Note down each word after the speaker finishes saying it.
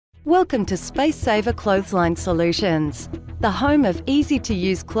Welcome to SpaceSaver Clothesline Solutions, the home of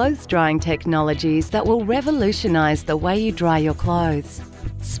easy-to-use clothes drying technologies that will revolutionise the way you dry your clothes.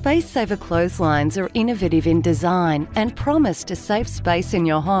 SpaceSaver clotheslines are innovative in design and promise to save space in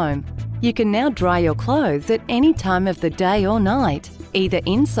your home. You can now dry your clothes at any time of the day or night, either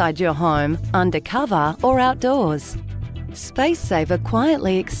inside your home, undercover or outdoors. SpaceSaver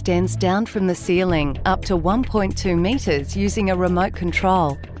quietly extends down from the ceiling up to 1.2 metres using a remote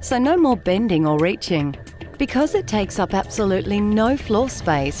control, so no more bending or reaching. Because it takes up absolutely no floor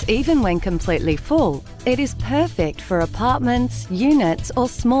space even when completely full, it is perfect for apartments, units or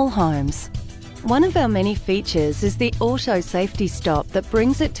small homes. One of our many features is the auto safety stop that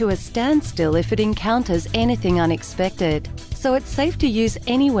brings it to a standstill if it encounters anything unexpected, so it's safe to use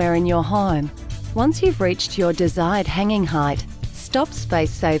anywhere in your home. Once you've reached your desired hanging height, stop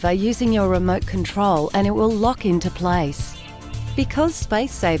SpaceSaver using your remote control and it will lock into place. Because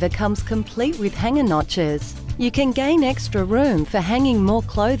SpaceSaver comes complete with hanger notches, you can gain extra room for hanging more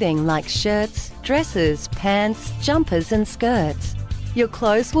clothing like shirts, dresses, pants, jumpers and skirts. Your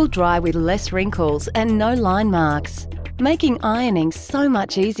clothes will dry with less wrinkles and no line marks, making ironing so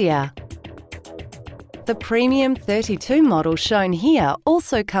much easier. The premium 32 model shown here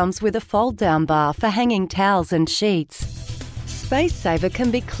also comes with a fold-down bar for hanging towels and sheets. SpaceSaver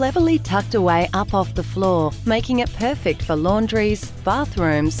can be cleverly tucked away up off the floor, making it perfect for laundries,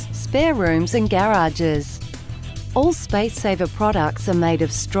 bathrooms, spare rooms and garages. All SpaceSaver products are made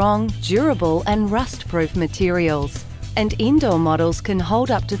of strong, durable and rust-proof materials, and indoor models can hold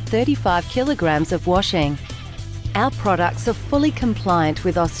up to 35 kilograms of washing. Our products are fully compliant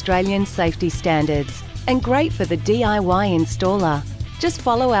with Australian safety standards and great for the DIY installer. Just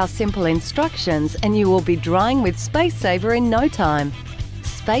follow our simple instructions and you will be drying with SpaceSaver in no time.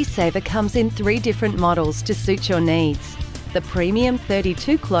 SpaceSaver comes in 3 different models to suit your needs. The premium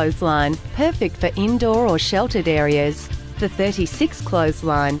 32 clothesline, perfect for indoor or sheltered areas. The 36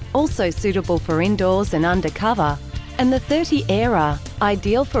 clothesline, also suitable for indoors and undercover. And the 30 era,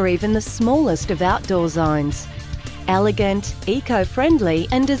 ideal for even the smallest of outdoor zones. Elegant, eco-friendly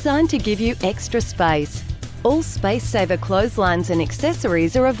and designed to give you extra space. All SpaceSaver clotheslines and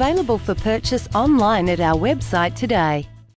accessories are available for purchase online at our website today.